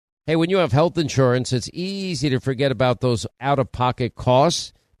Hey, when you have health insurance, it's easy to forget about those out-of-pocket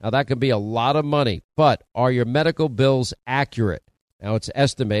costs. Now, that can be a lot of money, but are your medical bills accurate? Now, it's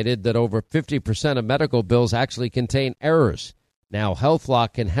estimated that over 50% of medical bills actually contain errors. Now,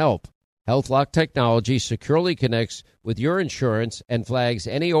 HealthLock can help. HealthLock technology securely connects with your insurance and flags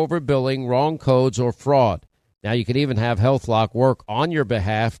any overbilling, wrong codes, or fraud. Now, you can even have HealthLock work on your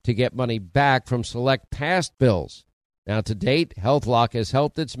behalf to get money back from select past bills. Now, to date, HealthLock has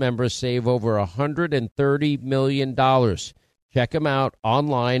helped its members save over $130 million. Check them out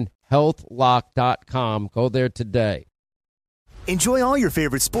online, healthlock.com. Go there today. Enjoy all your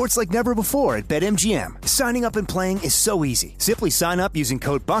favorite sports like never before at BetMGM. Signing up and playing is so easy. Simply sign up using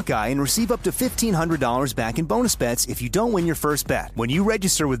code Buckeye and receive up to $1,500 back in bonus bets if you don't win your first bet. When you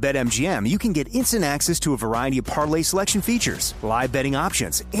register with BetMGM, you can get instant access to a variety of parlay selection features, live betting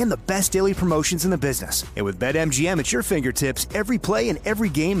options, and the best daily promotions in the business. And with BetMGM at your fingertips, every play and every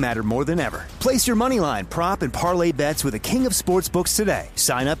game matter more than ever. Place your moneyline, prop, and parlay bets with the king of sportsbooks today.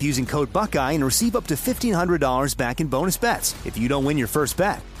 Sign up using code Buckeye and receive up to $1,500 back in bonus bets if you don't win your first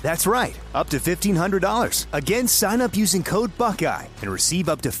bet. That's right, up to $1,500. Again, sign up using code Buckeye and receive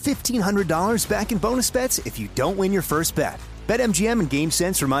up to $1,500 back in bonus bets if you don't win your first bet. BetMGM and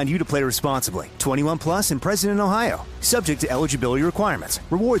GameSense remind you to play responsibly. 21 plus and present in Ohio. Subject to eligibility requirements.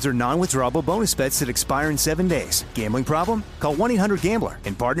 Rewards are non-withdrawable bonus bets that expire in 7 days. Gambling problem? Call 1-800-GAMBLER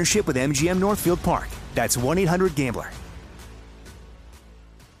in partnership with MGM Northfield Park. That's 1-800-GAMBLER.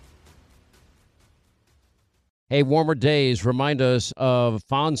 Hey, warmer days remind us of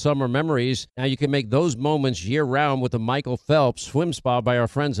fond summer memories. Now you can make those moments year-round with the Michael Phelps Swim Spa by our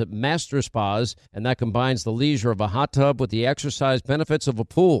friends at Master Spas, and that combines the leisure of a hot tub with the exercise benefits of a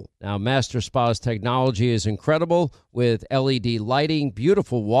pool. Now, Master Spa's technology is incredible with LED lighting,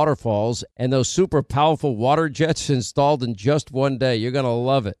 beautiful waterfalls, and those super powerful water jets installed in just one day. You're going to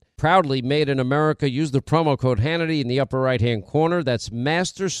love it. Proudly made in America. Use the promo code Hannity in the upper right-hand corner. That's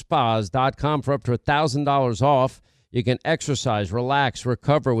masterspas.com for up to $1,000 off. You can exercise, relax,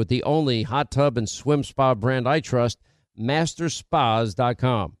 recover with the only hot tub and swim spa brand I trust,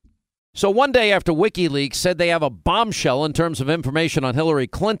 masterspas.com. So one day after WikiLeaks said they have a bombshell in terms of information on Hillary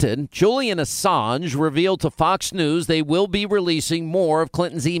Clinton, Julian Assange revealed to Fox News they will be releasing more of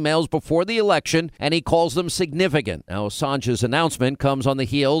Clinton's emails before the election, and he calls them significant. Now, Assange's announcement comes on the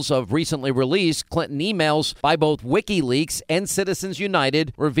heels of recently released Clinton emails by both WikiLeaks and Citizens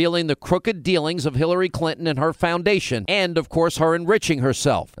United revealing the crooked dealings of Hillary Clinton and her foundation, and, of course, her enriching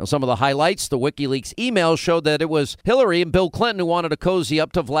herself. Now, some of the highlights, the WikiLeaks emails showed that it was Hillary and Bill Clinton who wanted to cozy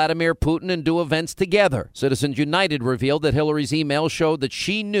up to Vladimir Putin and do events together. Citizens United revealed that Hillary's email showed that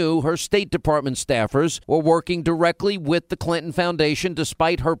she knew her State Department staffers were working directly with the Clinton Foundation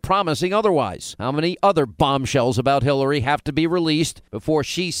despite her promising otherwise. How many other bombshells about Hillary have to be released before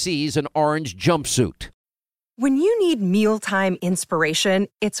she sees an orange jumpsuit? When you need mealtime inspiration,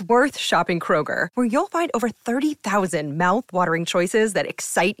 it's worth shopping Kroger, where you'll find over 30,000 mouth-watering choices that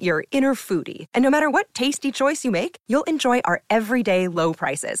excite your inner foodie. And no matter what tasty choice you make, you'll enjoy our everyday low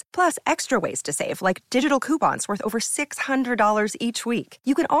prices, plus extra ways to save, like digital coupons worth over $600 each week.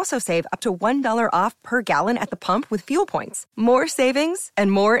 You can also save up to $1 off per gallon at the pump with fuel points. More savings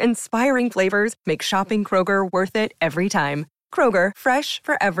and more inspiring flavors make shopping Kroger worth it every time. Kroger, fresh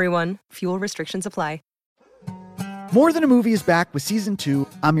for everyone. Fuel restrictions apply. More Than a Movie is back with Season 2.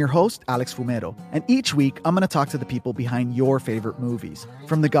 I'm your host, Alex Fumero, and each week I'm going to talk to the people behind your favorite movies.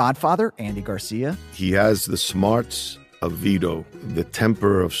 From The Godfather, Andy Garcia. He has the smarts of Vito, the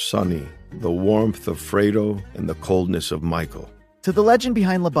temper of Sonny, the warmth of Fredo, and the coldness of Michael. To the legend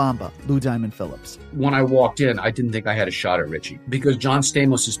behind La Bamba, Lou Diamond Phillips. When I walked in, I didn't think I had a shot at Richie because John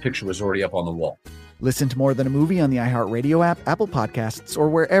Stamos' picture was already up on the wall. Listen to More Than a Movie on the iHeartRadio app, Apple Podcasts, or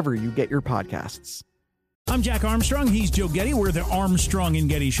wherever you get your podcasts. I'm Jack Armstrong. He's Joe Getty. We're the Armstrong and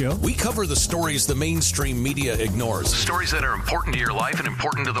Getty Show. We cover the stories the mainstream media ignores. Stories that are important to your life and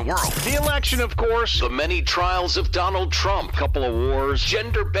important to the world. The election, of course. The many trials of Donald Trump. Couple of wars.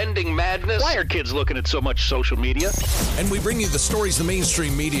 Gender-bending madness. Why are kids looking at so much social media? And we bring you the stories the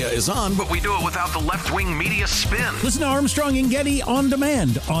mainstream media is on, but we do it without the left-wing media spin. Listen to Armstrong and Getty on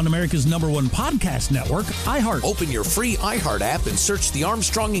demand on America's #1 podcast network, iHeart. Open your free iHeart app and search the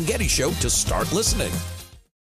Armstrong and Getty Show to start listening.